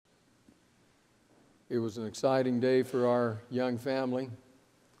It was an exciting day for our young family.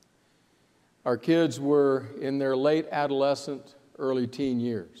 Our kids were in their late adolescent, early teen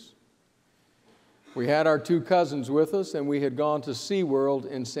years. We had our two cousins with us, and we had gone to SeaWorld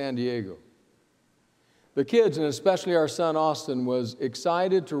in San Diego. The kids, and especially our son Austin, was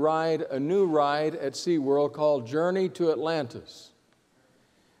excited to ride a new ride at SeaWorld called Journey to Atlantis.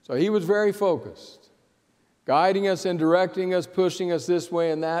 So he was very focused, guiding us and directing us, pushing us this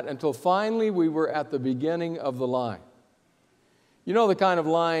way and that, until finally we were at the beginning of the line. You know the kind of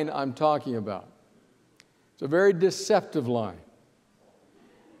line I'm talking about. It's a very deceptive line.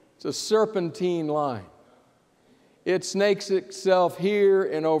 It's a serpentine line. It snakes itself here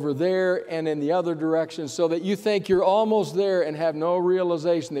and over there and in the other direction so that you think you're almost there and have no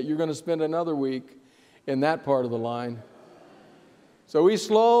realization that you're going to spend another week in that part of the line. So we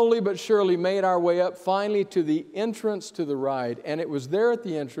slowly but surely made our way up finally to the entrance to the ride, and it was there at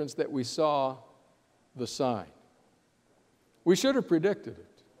the entrance that we saw the sign. We should have predicted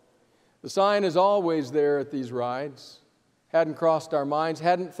it. The sign is always there at these rides. Hadn't crossed our minds,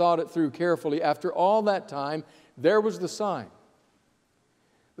 hadn't thought it through carefully. After all that time, there was the sign.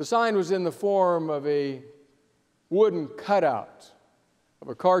 The sign was in the form of a wooden cutout of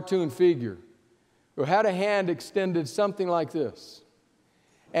a cartoon figure who had a hand extended something like this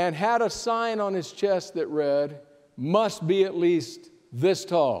and had a sign on his chest that read, "Must be at least this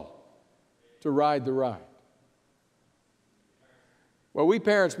tall to ride the ride." Well, we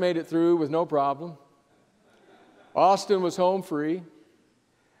parents made it through with no problem. Austin was home free.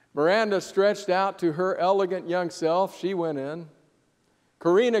 Miranda stretched out to her elegant young self. She went in.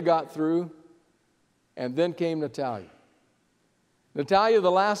 Karina got through. And then came Natalia. Natalia,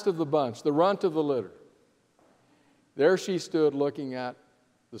 the last of the bunch, the runt of the litter. There she stood looking at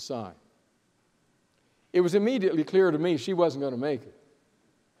the sign. It was immediately clear to me she wasn't going to make it.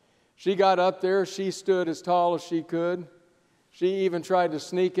 She got up there. She stood as tall as she could. She even tried to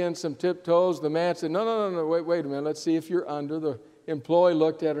sneak in some tiptoes. The man said, no, wait a minute. Let's see if you're under. The employee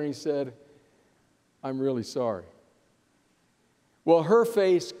looked at her and he said, "I'm really sorry." Well, her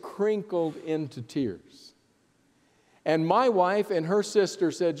face crinkled into tears. And my wife and her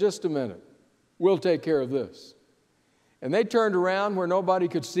sister said, "Just a minute. We'll take care of this." And they turned around where nobody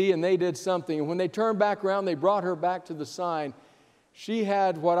could see and they did something. And when they turned back around, they brought her back to the sign. She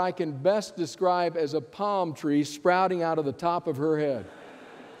had what I can best describe as a palm tree sprouting out of the top of her head.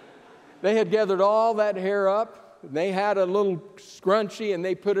 They had gathered all that hair up. They had a little scrunchie and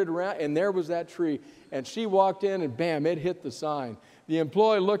they put it around, and there was that tree. And she walked in and bam, it hit the sign. The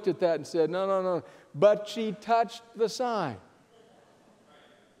employee looked at that and said, no. But she touched the sign.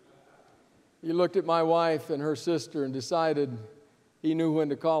 He looked at my wife and her sister and decided he knew when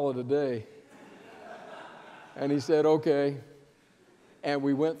to call it a day. And he said, "Okay." And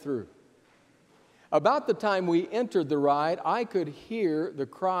we went through. About the time we entered the ride, I could hear the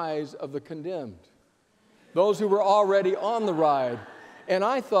cries of the condemned, those who were already on the ride. And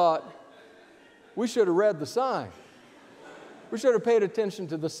I thought, we should have read the sign. We should have paid attention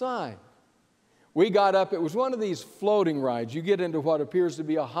to the sign. We got up. It was one of these floating rides. You get into what appears to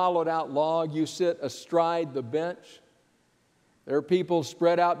be a hollowed out log. You sit astride the bench. There are people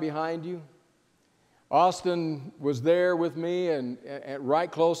spread out behind you. Austin was there with me and right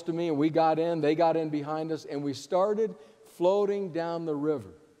close to me, and we got in. They got in behind us, and we started floating down the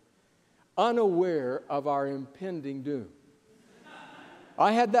river, unaware of our impending doom.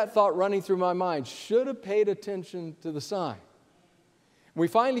 I had that thought running through my mind, should have paid attention to the sign. We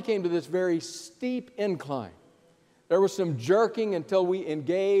finally came to this very steep incline. There was some jerking until we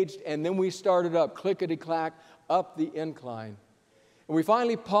engaged, and then we started up, clickety-clack, up the incline. And we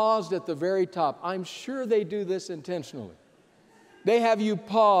finally paused at the very top. I'm sure they do this intentionally. They have you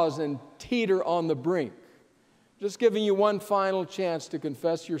pause and teeter on the brink, just giving you one final chance to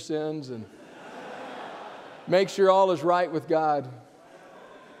confess your sins and make sure all is right with God.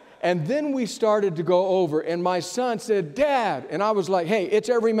 And then we started to go over, and my son said, "Dad," and I was like, "Hey, it's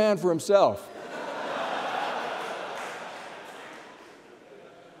every man for himself."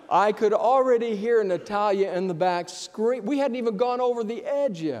 I could already hear Natalia in the back scream. We hadn't even gone over the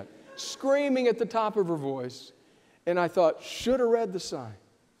edge yet, screaming at the top of her voice. And I thought, should have read the sign.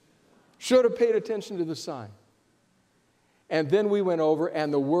 Should have paid attention to the sign. And then we went over,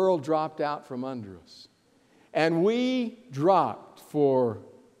 and the world dropped out from under us. And we dropped for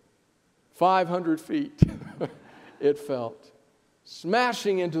 500 feet, it felt,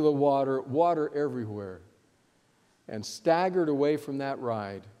 smashing into the water everywhere, and staggered away from that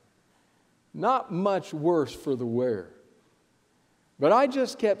ride. Not much worse for the wearer. But I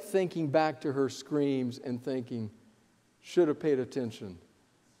just kept thinking back to her screams and thinking, should have paid attention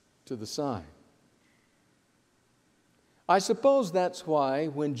to the sign. I suppose that's why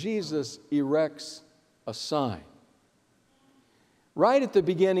when Jesus erects a sign, right at the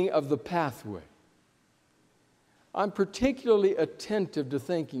beginning of the pathway, I'm particularly attentive to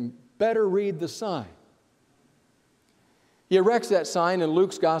thinking, better read the sign. He erects that sign in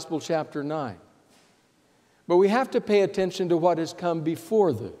Luke's Gospel, chapter 9. But we have to pay attention to what has come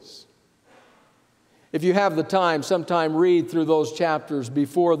before this. If you have the time, sometime read through those chapters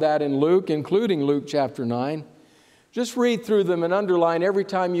before that in Luke, including Luke chapter 9. Just read through them and underline every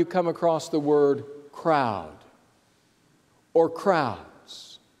time you come across the word crowd or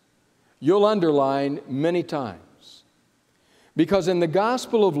crowds. You'll underline many times. Because in the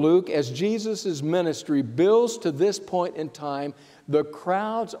Gospel of Luke, as Jesus' ministry builds to this point in time, the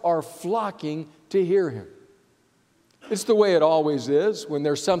crowds are flocking to hear Him. It's the way it always is when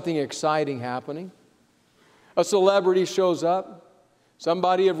there's something exciting happening. A celebrity shows up,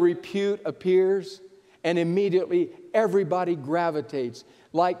 somebody of repute appears, and immediately everybody gravitates.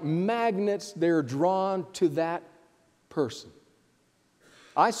 Like magnets, they're drawn to that person.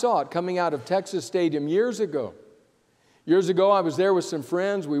 I saw it coming out of Texas Stadium years ago. Years ago, I was there with some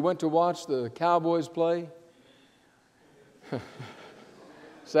friends. We went to watch the Cowboys play.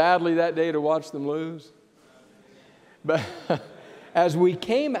 Sadly, that day to watch them lose. But as we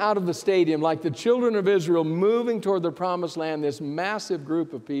came out of the stadium, like the children of Israel moving toward the promised land, this massive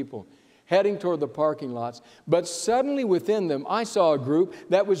group of people heading toward the parking lots. But suddenly within them, I saw a group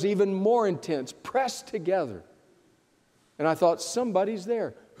that was even more intense, pressed together. And I thought, somebody's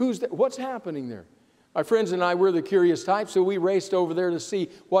there. Who's there? What's happening there? My friends and I were the curious type, so we raced over there to see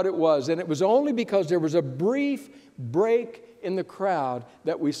what it was. And it was only because there was a brief break in the crowd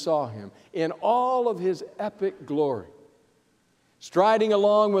that we saw Him in all of His epic glory. Striding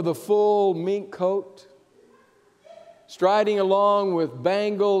along with a full mink coat, striding along with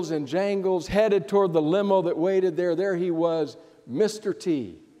bangles and jangles, headed toward the limo that waited there. There He was, Mr.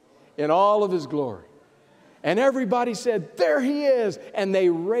 T, in all of His glory. And everybody said, there He is, and they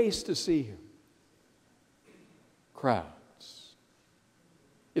raced to see Him. Crowds.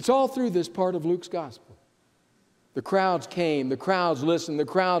 It's all through this part of Luke's Gospel. The crowds came, the crowds listened, the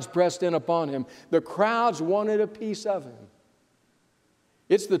crowds pressed in upon Him. The crowds wanted a piece of Him.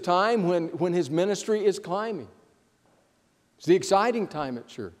 It's the time when His ministry is climbing. It's the exciting time at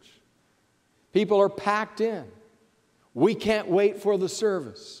church. People are packed in. We can't wait for the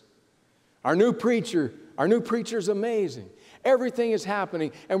service. Our new preacher's amazing. Everything is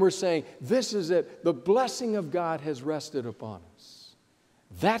happening, and we're saying, this is it. The blessing of God has rested upon us.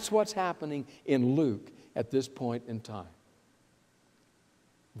 That's what's happening in Luke at this point in time.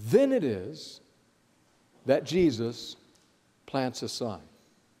 Then it is that Jesus plants a sign.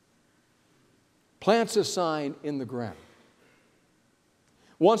 Plants a sign in the ground.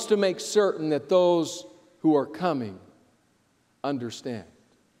 Wants to make certain that those who are coming understand.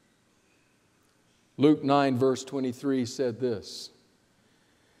 Luke 9, verse 23 said this.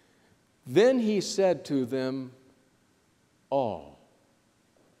 Then He said to them all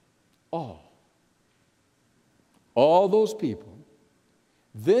those people,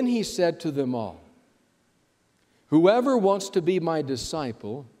 then He said to them all, whoever wants to be my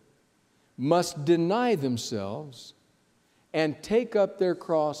disciple must deny themselves and take up their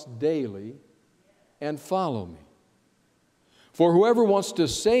cross daily and follow me. For whoever wants to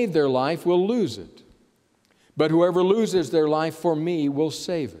save their life will lose it, but whoever loses their life for me will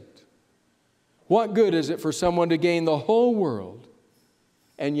save it. What good is it for someone to gain the whole world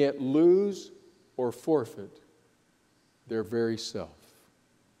and yet lose or forfeit their very self?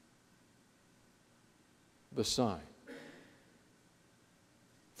 The sign.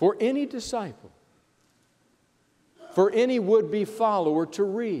 For any disciple, for any would-be follower to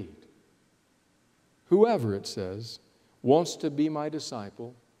read, whoever, it says, wants to be my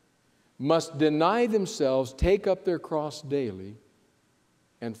disciple must deny themselves, take up their cross daily,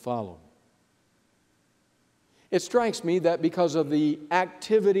 and follow me. It strikes me that because of the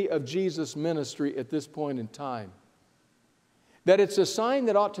activity of Jesus' ministry at this point in time, that it's a sign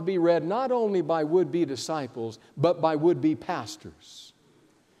that ought to be read not only by would-be disciples, but by would-be pastors.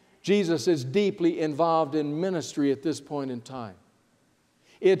 Jesus is deeply involved in ministry at this point in time.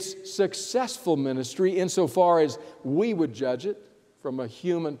 It's successful ministry insofar as we would judge it from a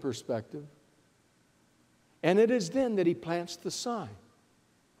human perspective. And it is then that He plants the sign.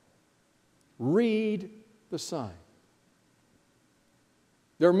 Read the sign.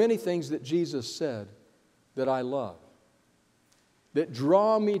 There are many things that Jesus said that I love, that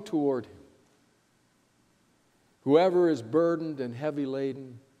draw me toward Him. Whoever is burdened and heavy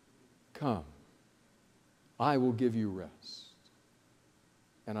laden, come. I will give you rest.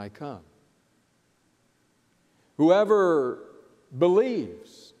 And I come. Whoever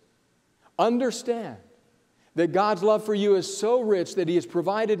believes, understand that God's love for you is so rich that He has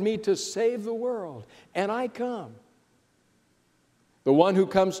provided me to save the world, and I come. The one who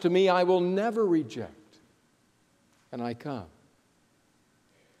comes to me I will never reject, and I come.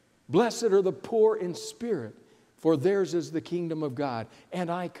 Blessed are the poor in spirit, for theirs is the kingdom of God, and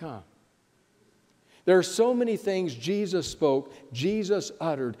I come. There are so many things Jesus spoke, Jesus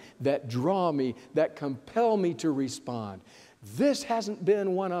uttered, that draw me, that compel me to respond. This hasn't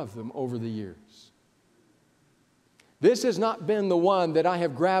been one of them over the years. This has not been the one that I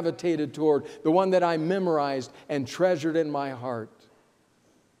have gravitated toward, the one that I memorized and treasured in my heart.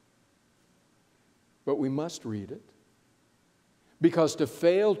 But we must read it, because to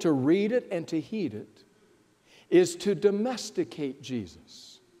fail to read it and to heed it is to domesticate Jesus,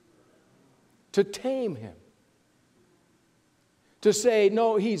 to tame Him, to say,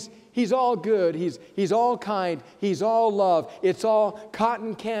 no, He's all good, He's all kind, He's all love, it's all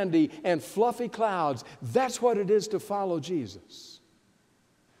cotton candy and fluffy clouds. That's what it is to follow Jesus.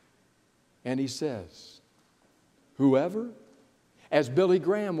 And He says, whoever, as Billy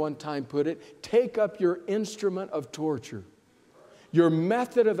Graham one time put it, take up your instrument of torture, your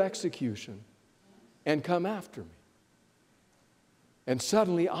method of execution, and come after me. And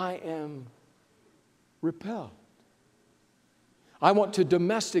suddenly I am repelled. I want to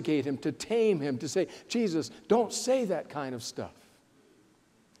domesticate Him, to tame Him, to say, Jesus, don't say that kind of stuff.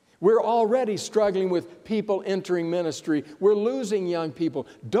 We're already struggling with people entering ministry. We're losing young people.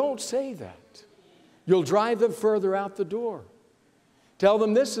 Don't say that. You'll drive them further out the door. Tell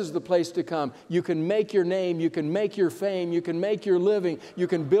them this is the place to come. You can make your name, you can make your fame, you can make your living, you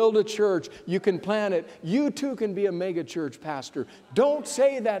can build a church, you can plant it. You too can be a mega church pastor. Don't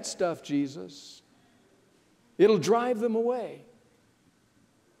say that stuff, Jesus. It'll drive them away.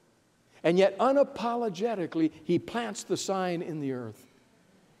 And yet unapologetically, He plants the sign in the earth,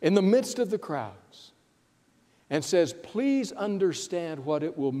 in the midst of the crowds, and says, please understand what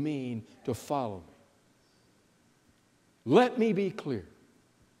it will mean to follow me. Let me be clear.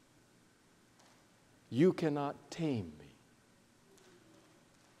 You cannot tame me.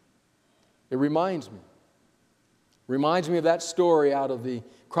 It reminds me of that story out of the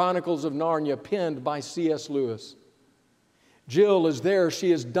Chronicles of Narnia, penned by C.S. Lewis. Jill is there.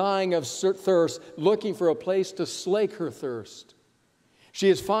 She is dying of thirst, looking for a place to slake her thirst. She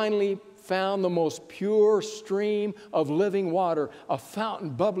has finally found the most pure stream of living water, a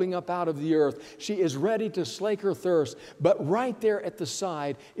fountain bubbling up out of the earth. She is ready to slake her thirst, but right there at the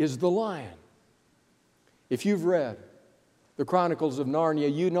side is the lion. If you've read the Chronicles of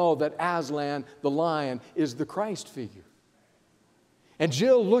Narnia, you know that Aslan, the lion, is the Christ figure. And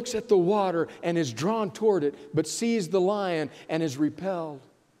Jill looks at the water and is drawn toward it, but sees the lion and is repelled.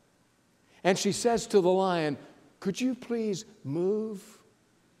 And she says to the lion, could you please move?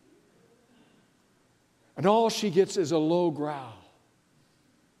 And all she gets is a low growl.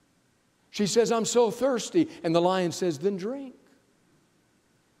 She says, I'm so thirsty. And the lion says, then drink.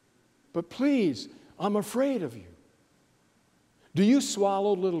 But please, I'm afraid of you. Do you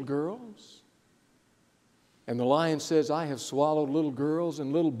swallow little girls? And the lion says, I have swallowed little girls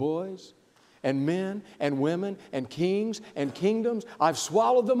and little boys and men and women and kings and kingdoms. I've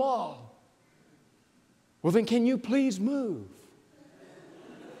swallowed them all. Well, then can you please move?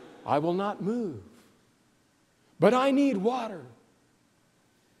 I will not move. But I need water.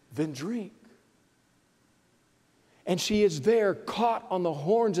 Then drink. And she is there caught on the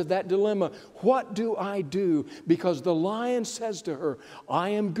horns of that dilemma. What do I do? Because the lion says to her, I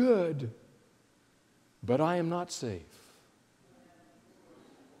am good, but I am not safe.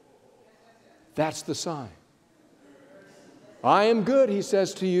 That's the sign. I am good, he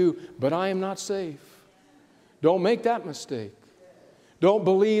says to you, but I am not safe. Don't make that mistake. Don't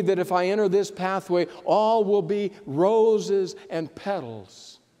believe that if I enter this pathway, all will be roses and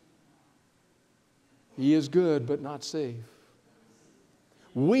petals. He is good, but not safe.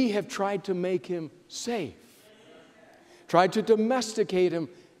 We have tried to make Him safe, tried to domesticate Him,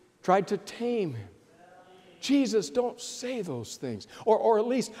 tried to tame Him. Jesus, don't say those things. Or at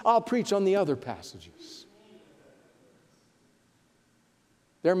least I'll preach on the other passages.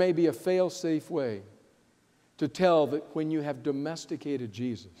 There may be a fail-safe way to tell that when you have domesticated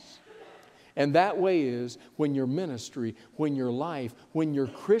Jesus. And that way is when your ministry, when your life, when your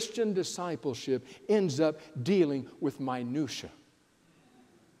Christian discipleship ends up dealing with minutia.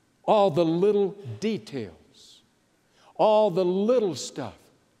 All the little details, all the little stuff.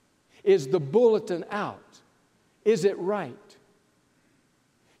 Is the bulletin out? Is it right?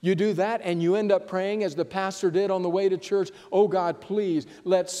 You do that and you end up praying as the pastor did on the way to church, "Oh God, please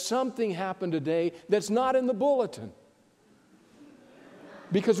let something happen today that's not in the bulletin."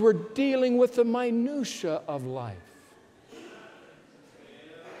 Because we're dealing with the minutia of life.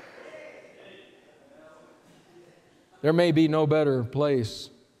 There may be no better place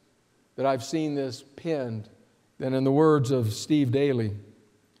that I've seen this penned than in the words of Steve Daly.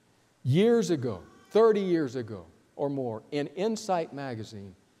 Years ago, 30 years ago or more, in Insight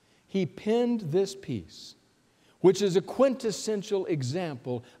magazine, he penned this piece, which is a quintessential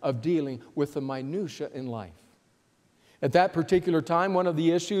example of dealing with the minutia in life. At that particular time, one of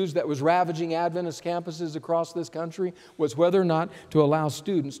the issues that was ravaging Adventist campuses across this country was whether or not to allow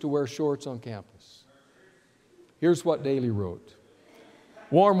students to wear shorts on campus. Here's what Daly wrote.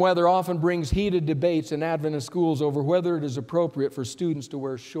 Warm weather often brings heated debates in Adventist schools over whether it is appropriate for students to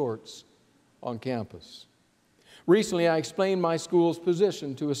wear shorts on campus. Recently, I explained my school's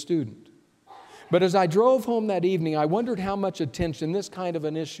position to a student. But as I drove home that evening, I wondered how much attention this kind of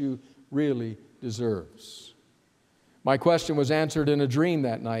an issue really deserves. My question was answered in a dream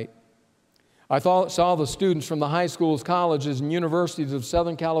that night. I saw the students from the high schools, colleges, and universities of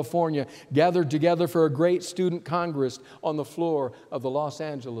Southern California gathered together for a great student congress on the floor of the Los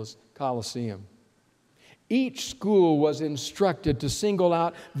Angeles Coliseum. Each school was instructed to single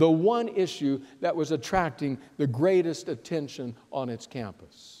out the one issue that was attracting the greatest attention on its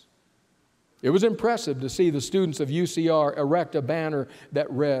campus. It was impressive to see the students of UCR erect a banner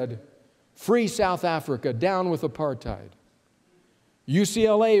that read, "Free South Africa, down with apartheid."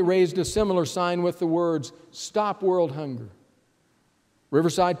 UCLA raised a similar sign with the words, "Stop world hunger."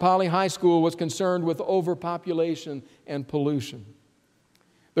 Riverside Poly High School was concerned with overpopulation and pollution.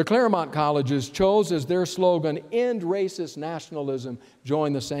 The Claremont colleges chose as their slogan, "End racist nationalism,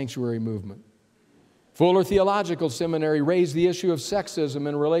 join the sanctuary movement." Fuller Theological Seminary raised the issue of sexism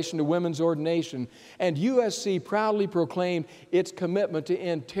in relation to women's ordination, and USC proudly proclaimed its commitment to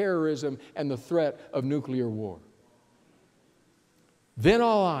end terrorism and the threat of nuclear war. Then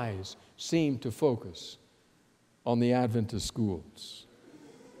all eyes seemed to focus on the Adventist schools.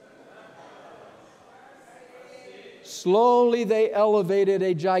 Slowly they elevated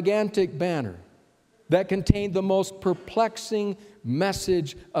a gigantic banner that contained the most perplexing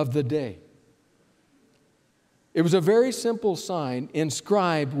message of the day. It was a very simple sign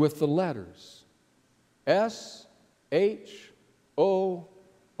inscribed with the letters SHORTS.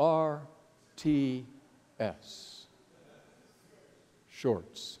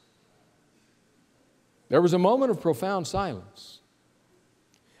 Shorts. There was a moment of profound silence.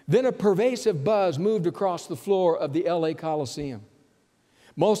 Then a pervasive buzz moved across the floor of the LA Coliseum.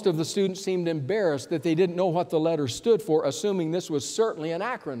 Most of the students seemed embarrassed that they didn't know what the letters stood for, assuming this was certainly an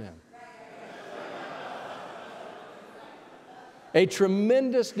acronym. A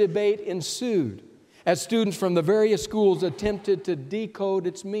tremendous debate ensued as students from the various schools attempted to decode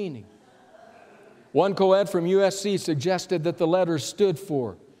its meaning. One co-ed from USC suggested that the letters stood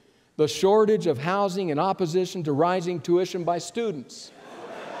for the shortage of housing in opposition to rising tuition by students.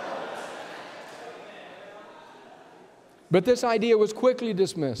 But this idea was quickly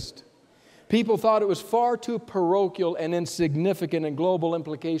dismissed. People thought it was far too parochial and insignificant in global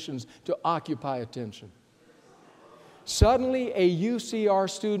implications to occupy attention. Suddenly, a UCR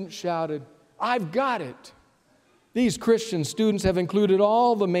student shouted, "I've got it!" These Christian students have included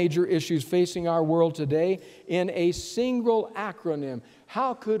all the major issues facing our world today in a single acronym.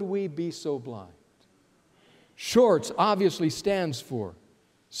 How could we be so blind? SHORTS obviously stands for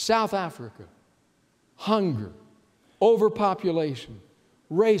South Africa, hunger, overpopulation,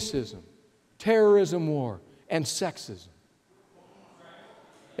 racism, terrorism war, and sexism.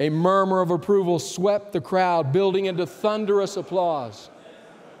 A murmur of approval swept the crowd, building into thunderous applause.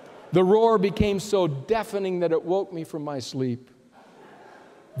 The roar became so deafening that it woke me from my sleep.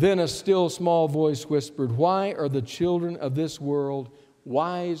 Then a still small voice whispered, "Why are the children of this world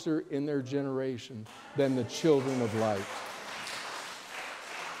wiser in their generation than the children of light?"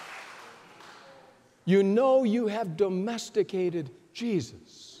 You know you have domesticated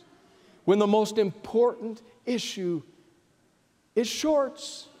Jesus when the most important issue is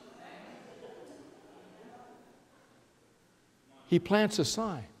shorts. He plants a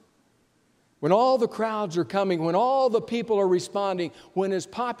sign. When all the crowds are coming, when all the people are responding, when his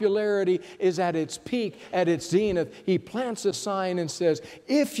popularity is at its peak, at its zenith, he plants a sign and says,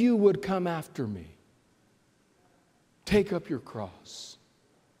 "If you would come after me, take up your cross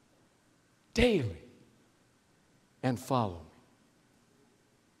daily and follow me."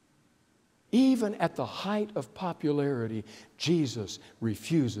 Even at the height of popularity, Jesus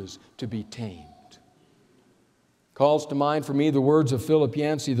refuses to be tamed. Calls to mind for me the words of Philip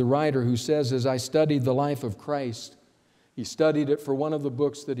Yancey, the writer, who says, as I studied the life of Christ, he studied it for one of the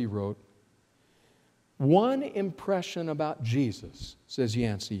books that he wrote. One impression about Jesus, says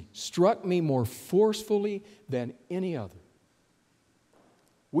Yancey, struck me more forcefully than any other.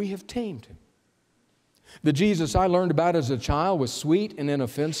 We have tamed him. The Jesus I learned about as a child was sweet and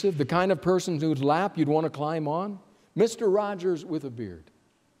inoffensive, the kind of person whose lap you'd want to climb on. Mr. Rogers with a beard.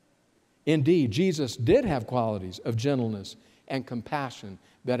 Indeed, Jesus did have qualities of gentleness and compassion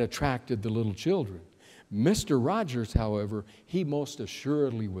that attracted the little children. Mr. Rogers, however, he most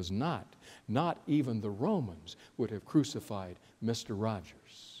assuredly was not. Not even the Romans would have crucified Mr.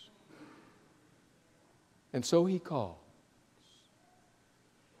 Rogers. And so he calls.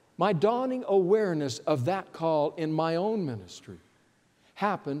 My dawning awareness of that call in my own ministry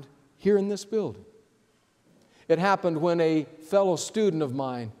happened here in this building. It happened when a fellow student of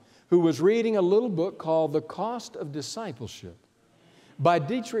mine who was reading a little book called The Cost of Discipleship by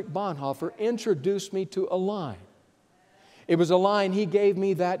Dietrich Bonhoeffer introduced me to a line. It was a line he gave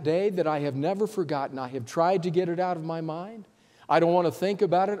me that day that I have never forgotten. I have tried to get it out of my mind. I don't want to think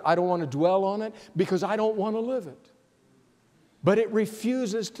about it. I don't want to dwell on it because I don't want to live it. But it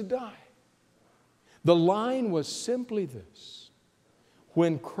refuses to die. The line was simply this: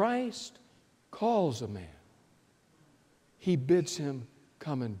 when Christ calls a man, He bids him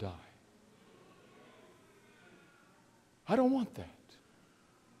come and die. I don't want that.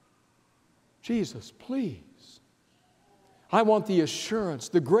 Jesus, please. I want the assurance,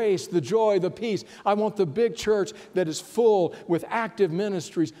 the grace, the joy, the peace. I want the big church that is full with active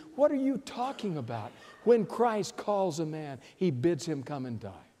ministries. What are you talking about? When Christ calls a man, He bids him come and die.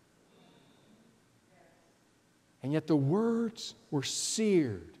 And yet the words were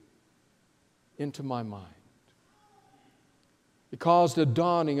seared into my mind. It caused a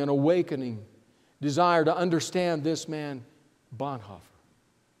dawning, an awakening desire to understand this man, Bonhoeffer,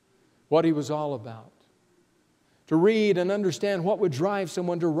 what he was all about. To read and understand what would drive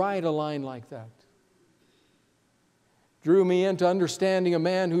someone to write a line like that. Drew me into understanding a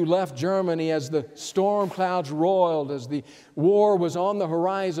man who left Germany as the storm clouds roiled, as the war was on the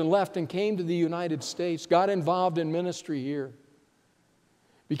horizon, left and came to the United States, got involved in ministry here,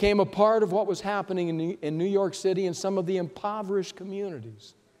 became a part of what was happening in New York City and some of the impoverished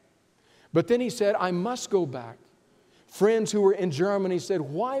communities. But then he said, I must go back. Friends who were in Germany said,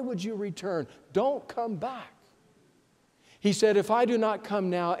 why would you return? Don't come back. He said, if I do not come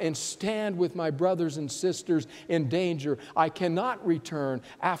now and stand with my brothers and sisters in danger, I cannot return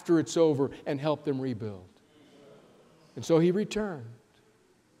after it's over and help them rebuild. And so he returned.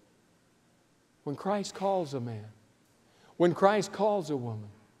 When Christ calls a man, when Christ calls a woman,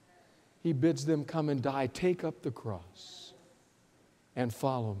 He bids them come and die, take up the cross, and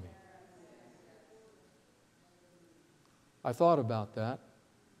follow me. I thought about that.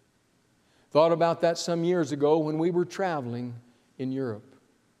 Thought about that some years ago when we were traveling in Europe.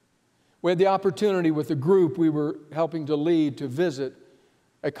 We had the opportunity with a group we were helping to lead to visit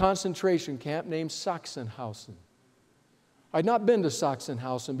a concentration camp named Sachsenhausen. I'd not been to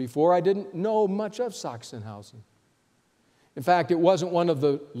Sachsenhausen before. I didn't know much of Sachsenhausen. In fact, it wasn't one of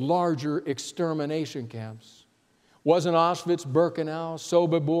the larger extermination camps. Wasn't Auschwitz, Birkenau,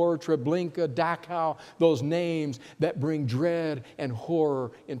 Sobibor, Treblinka, Dachau, those names that bring dread and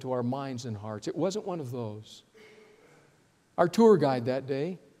horror into our minds and hearts. It wasn't one of those. Our tour guide that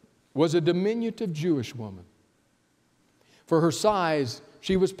day was a diminutive Jewish woman. For her size,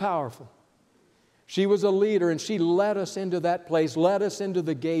 she was powerful. She was a leader, and she led us into that place, led us into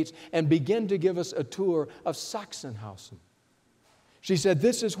the gates, and began to give us a tour of Sachsenhausen. She said,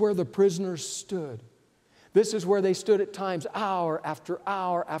 this is where the prisoners stood. This is where they stood at times, hour after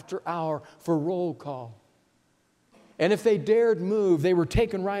hour after hour, for roll call. And if they dared move, they were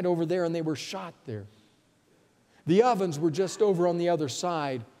taken right over there and they were shot there. The ovens were just over on the other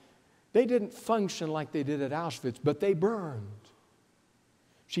side. They didn't function like they did at Auschwitz, but they burned.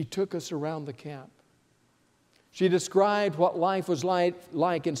 She took us around the camp. She described what life was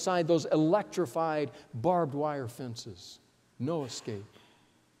like inside those electrified barbed wire fences. No escape.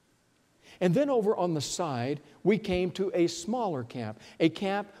 And then over on the side, we came to a smaller camp, a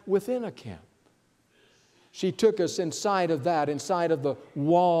camp within a camp. She took us inside of that, inside of the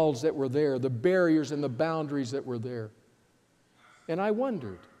walls that were there, the barriers and the boundaries that were there. And I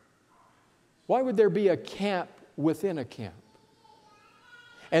wondered, why would there be a camp within a camp?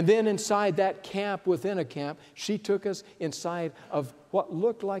 And then inside that camp within a camp, she took us inside of what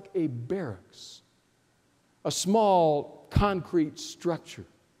looked like a barracks, a small concrete structure.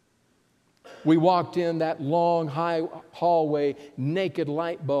 We walked in that long, high hallway, naked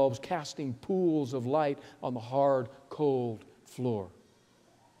light bulbs casting pools of light on the hard, cold floor.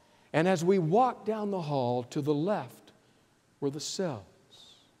 And as we walked down the hall, to the left were the cells.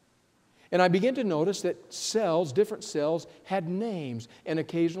 And I began to notice that cells, different cells, had names and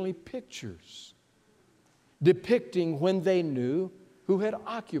occasionally pictures depicting when they knew who had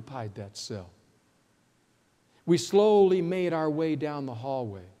occupied that cell. We slowly made our way down the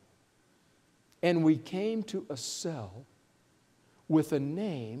hallway, and we came to a cell with a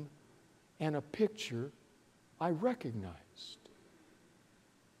name and a picture I recognized.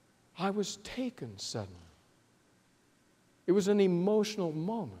 I was taken suddenly. It was an emotional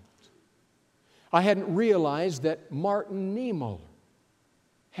moment. I hadn't realized that Martin Niemöller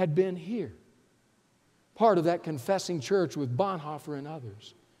had been here, part of that confessing church with Bonhoeffer and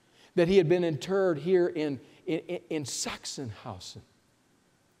others, that he had been interred here in Sachsenhausen.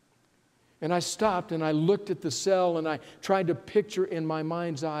 And I stopped and I looked at the cell and I tried to picture in my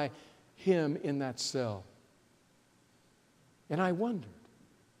mind's eye him in that cell. And I wondered.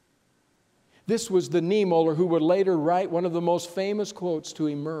 This was the Niemöller who would later write one of the most famous quotes to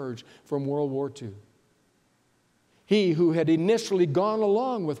emerge from World War II. He who had initially gone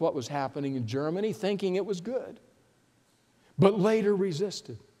along with what was happening in Germany, thinking it was good, but later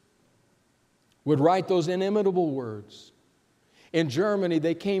resisted, would write those inimitable words. In Germany,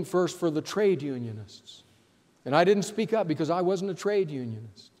 they came first for the trade unionists. And I didn't speak up because I wasn't a trade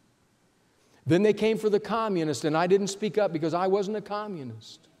unionist. Then they came for the communists, and I didn't speak up because I wasn't a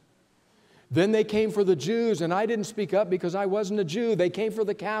communist. Then they came for the Jews, and I didn't speak up because I wasn't a Jew. They came for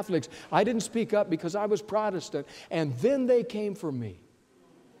the Catholics. I didn't speak up because I was Protestant. And then they came for me.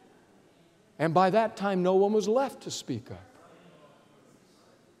 And by that time, no one was left to speak up.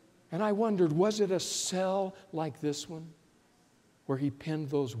 And I wondered, was it a cell like this one where he penned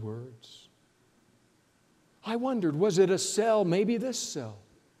those words? I wondered, was it a cell, maybe this cell,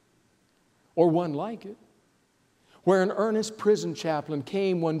 or one like it, where an earnest prison chaplain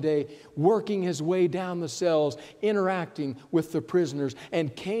came one day, working his way down the cells, interacting with the prisoners,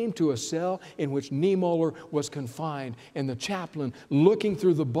 and came to a cell in which Niemöller was confined. And the chaplain, looking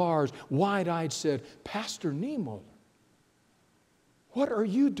through the bars, wide-eyed said, "Pastor Niemöller, what are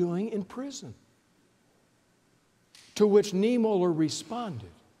you doing in prison?" To which Niemöller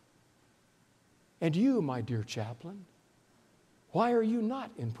responded, "And you, my dear chaplain, why are you not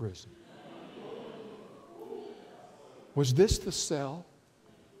in prison?" Was this the cell?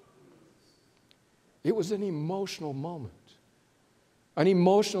 It was an emotional moment, an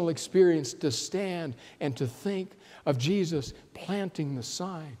emotional experience to stand and to think of Jesus planting the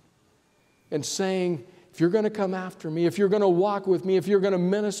sign and saying, if you're going to come after me, if you're going to walk with me, if you're going to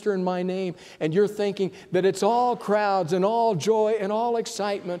minister in my name, and you're thinking that it's all crowds and all joy and all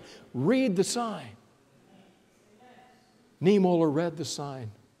excitement, read the sign. Niemöller read the sign.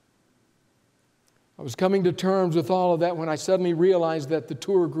 I was coming to terms with all of that when I suddenly realized that the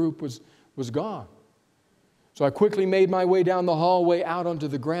tour group was gone. So I quickly made my way down the hallway out onto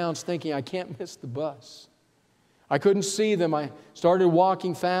the grounds thinking I can't miss the bus. I couldn't see them. I started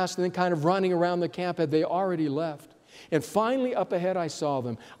walking fast and then kind of running around the camp. Had they already left? And finally up ahead I saw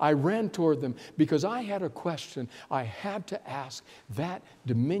them. I ran toward them because I had a question I had to ask that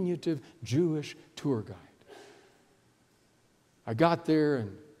diminutive Jewish tour guide. I got there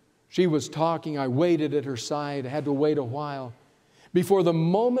and she was talking. I waited at her side. I had to wait a while before the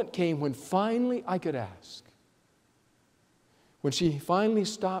moment came when finally I could ask. When she finally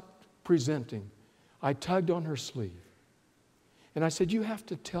stopped presenting, I tugged on her sleeve. And I said, "You have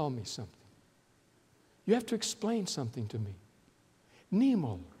to tell me something. You have to explain something to me.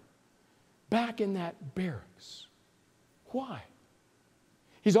 Niemöller, back in that barracks, why?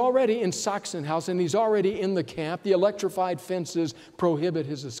 He's already in Sachsenhausen, he's already in the camp. The electrified fences prohibit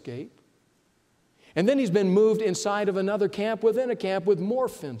his escape. And then he's been moved inside of another camp within a camp with more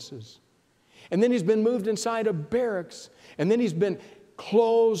fences. And then he's been moved inside a barracks. And then he's been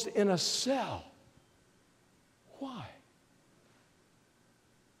closed in a cell. Why?"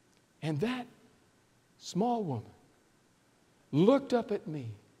 And that small woman looked up at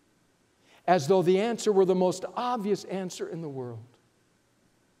me as though the answer were the most obvious answer in the world.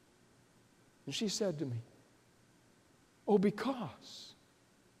 And she said to me, "Oh, because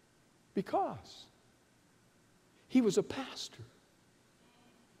he was a pastor.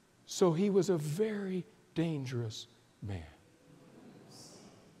 So he was a very dangerous man."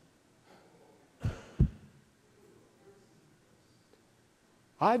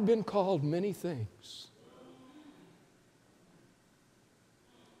 I've been called many things.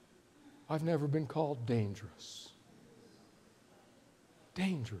 I've never been called dangerous.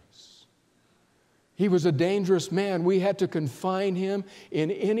 Dangerous. He was a dangerous man. We had to confine him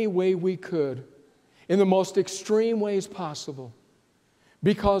in any way we could, in the most extreme ways possible,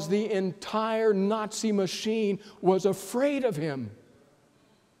 because the entire Nazi machine was afraid of him.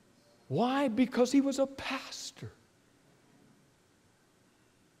 Why? Because he was a pastor.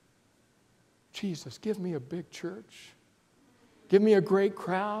 Jesus, give me a big church. Give me a great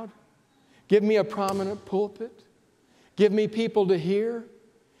crowd. Give me a prominent pulpit. Give me people to hear.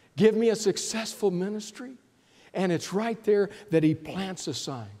 Give me a successful ministry. And it's right there that he plants a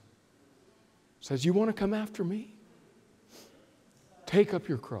sign. Says, you want to come after me? Take up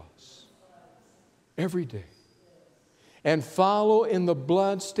your cross every day and follow in the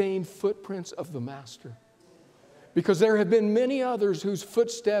blood-stained footprints of the Master. Because there have been many others whose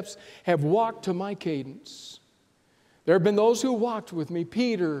footsteps have walked to my cadence. There have been those who walked with me,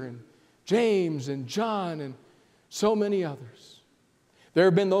 Peter and James and John and so many others. There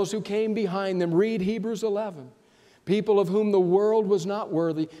have been those who came behind them. Read Hebrews 11. People of whom the world was not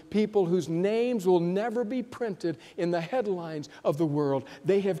worthy, people whose names will never be printed in the headlines of the world.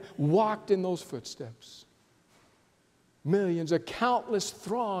 They have walked in those footsteps. Millions, a countless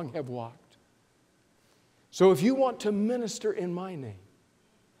throng have walked. So if you want to minister in my name,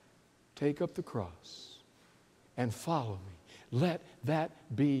 take up the cross and follow me. Let that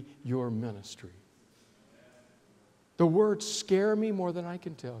be your ministry. The words scare me more than I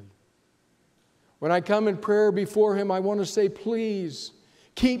can tell you. When I come in prayer before Him, I want to say, please,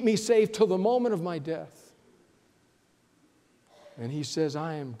 keep me safe till the moment of my death. And He says,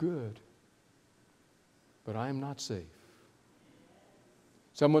 I am good, but I am not safe.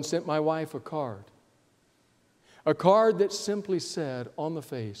 Someone sent my wife a card that simply said on the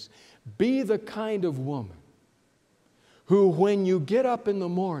face, be the kind of woman who, when you get up in the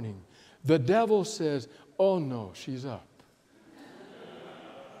morning, the devil says, oh no, she's up.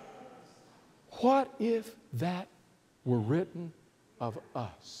 What if that were written of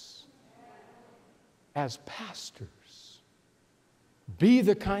us as pastors? Be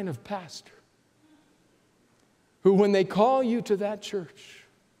the kind of pastor who, when they call you to that church,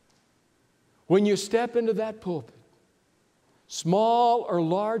 when you step into that pulpit, small or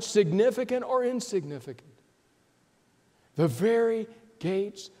large, significant or insignificant, the very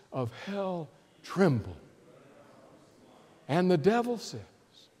gates of hell tremble. And the devil says,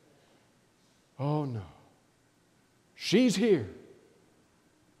 oh no, she's here.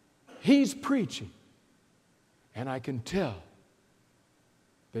 He's preaching. And I can tell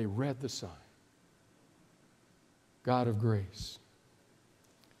they read the sign. God of grace,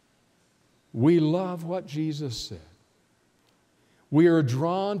 we love what Jesus said. We are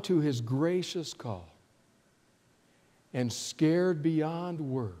drawn to His gracious call and scared beyond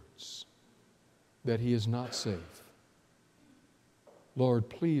words that He is not safe. Lord,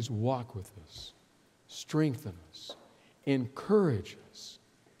 please walk with us, strengthen us, encourage us,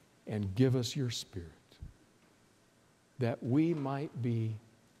 and give us your Spirit, that we might be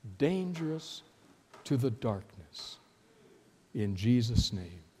dangerous to the darkness. In Jesus'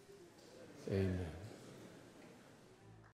 name, amen.